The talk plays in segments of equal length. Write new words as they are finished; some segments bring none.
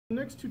The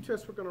next two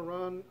tests we're going to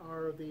run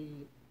are the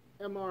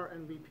MR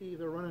and VP.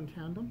 They're run in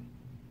tandem.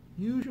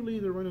 Usually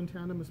they're run in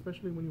tandem,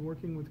 especially when you're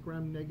working with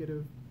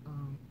gram-negative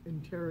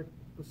enteric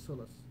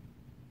bacillus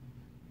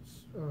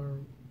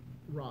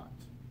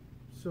rods.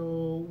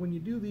 So when you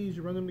do these,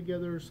 you run them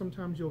together.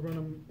 Sometimes you'll run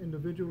them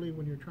individually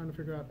when you're trying to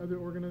figure out other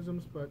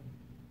organisms, but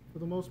for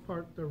the most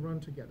part, they're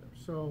run together.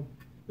 So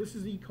this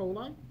is E.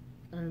 coli,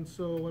 and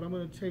so what I'm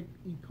going to take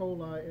E.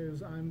 coli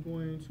is I'm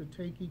going to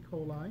take E.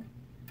 coli,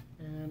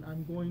 and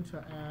I'm going to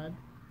add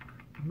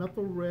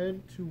methyl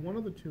red to one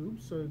of the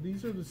tubes. So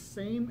these are the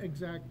same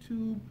exact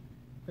tube.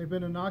 They've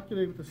been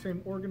inoculated with the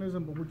same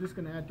organism, but we're just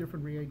going to add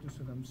different reagents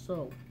to them.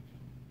 So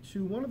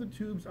to one of the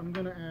tubes, I'm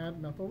going to add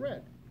methyl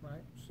red,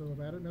 right? So I've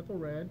added methyl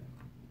red,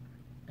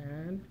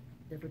 and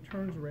if it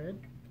turns red,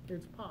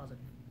 it's positive,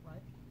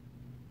 right?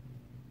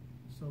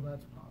 So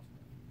that's positive.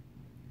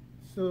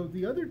 So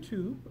the other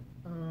tube,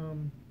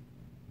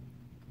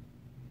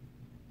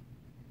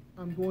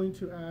 I'm going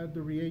to add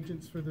the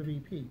reagents for the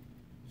VP.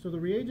 So the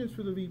reagents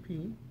for the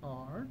VP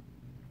are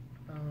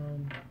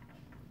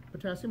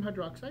potassium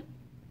hydroxide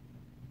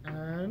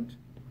and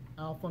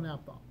alpha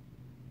naphthol.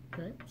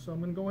 Okay, so I'm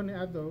going to go and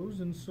add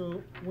those, and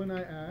so when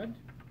I add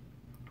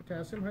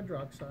potassium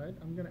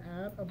hydroxide, I'm going to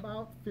add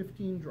about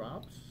 15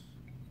 drops.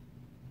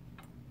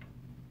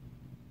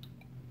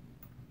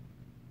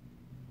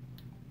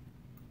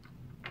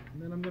 And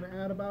then I'm going to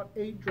add about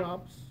 8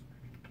 drops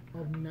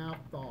of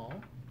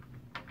naphthol,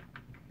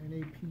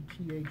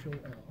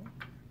 NaPTHOL.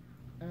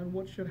 And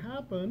what should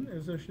happen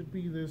is there should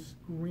be this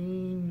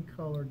green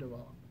color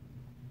develop,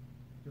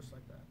 just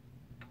like that.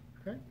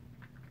 Okay?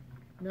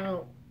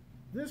 Now,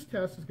 this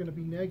test is going to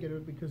be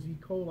negative because E.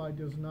 coli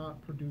does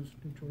not produce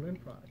neutral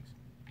end products.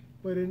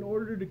 But in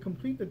order to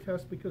complete the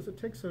test, because it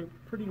takes a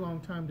pretty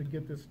long time to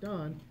get this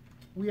done,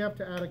 we have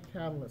to add a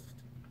catalyst.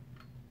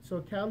 So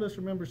a catalyst,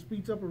 remember,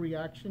 speeds up a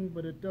reaction,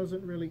 but it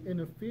doesn't really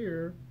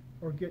interfere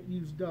or get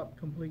used up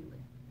completely.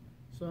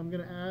 So I'm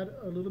going to add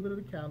a little bit of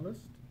the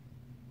catalyst,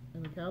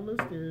 and the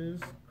catalyst is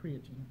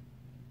creatine.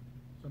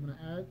 So I'm going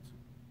to add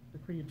the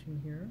creatine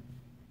here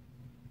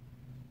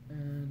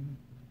and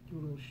do a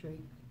little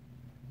shake.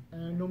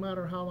 And no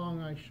matter how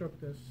long I shook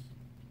this,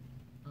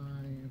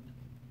 I'm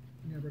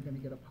never going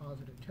to get a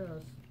positive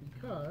test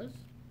because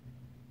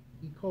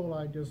E.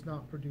 coli does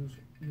not produce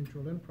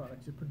neutral end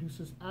products. It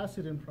produces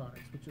acid end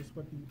products, which is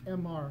what the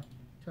MR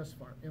tests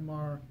for.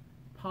 MR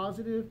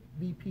positive,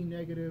 VP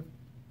negative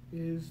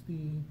is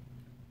the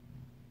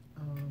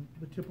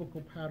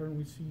typical pattern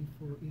we see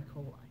for E.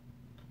 coli.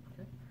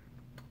 Okay?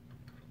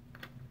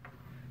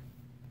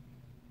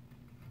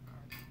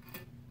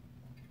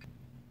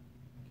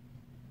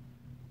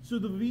 So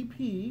the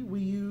VP, we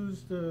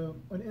used an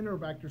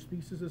Enterobacter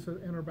species. This is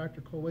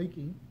Enterobacter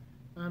cloacae.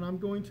 And I'm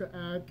going to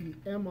add the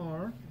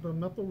MR, the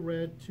methyl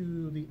red,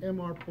 to the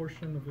MR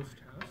portion of this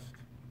test.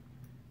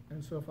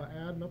 And so if I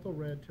add methyl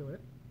red to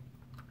it,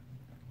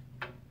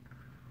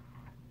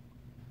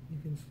 you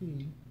can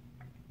see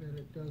that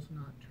it does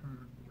not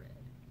turn red.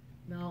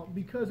 Now,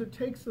 because it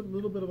takes a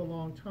little bit of a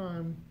long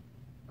time,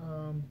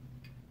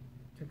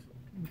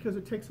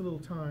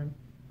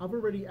 I've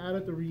already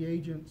added the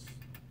reagents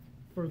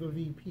for the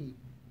VP.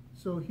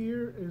 So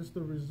here is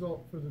the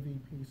result for the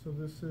VP. So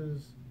this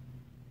is,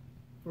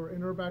 for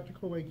Enterobacter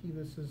cloacae,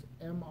 this is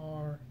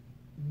MR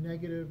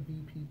negative,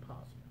 VP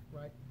positive,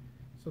 right?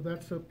 So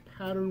that's a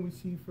pattern we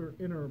see for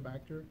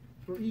Enterobacter.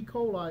 For E.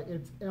 coli,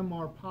 it's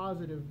MR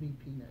positive,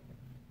 VP negative,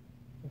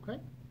 okay?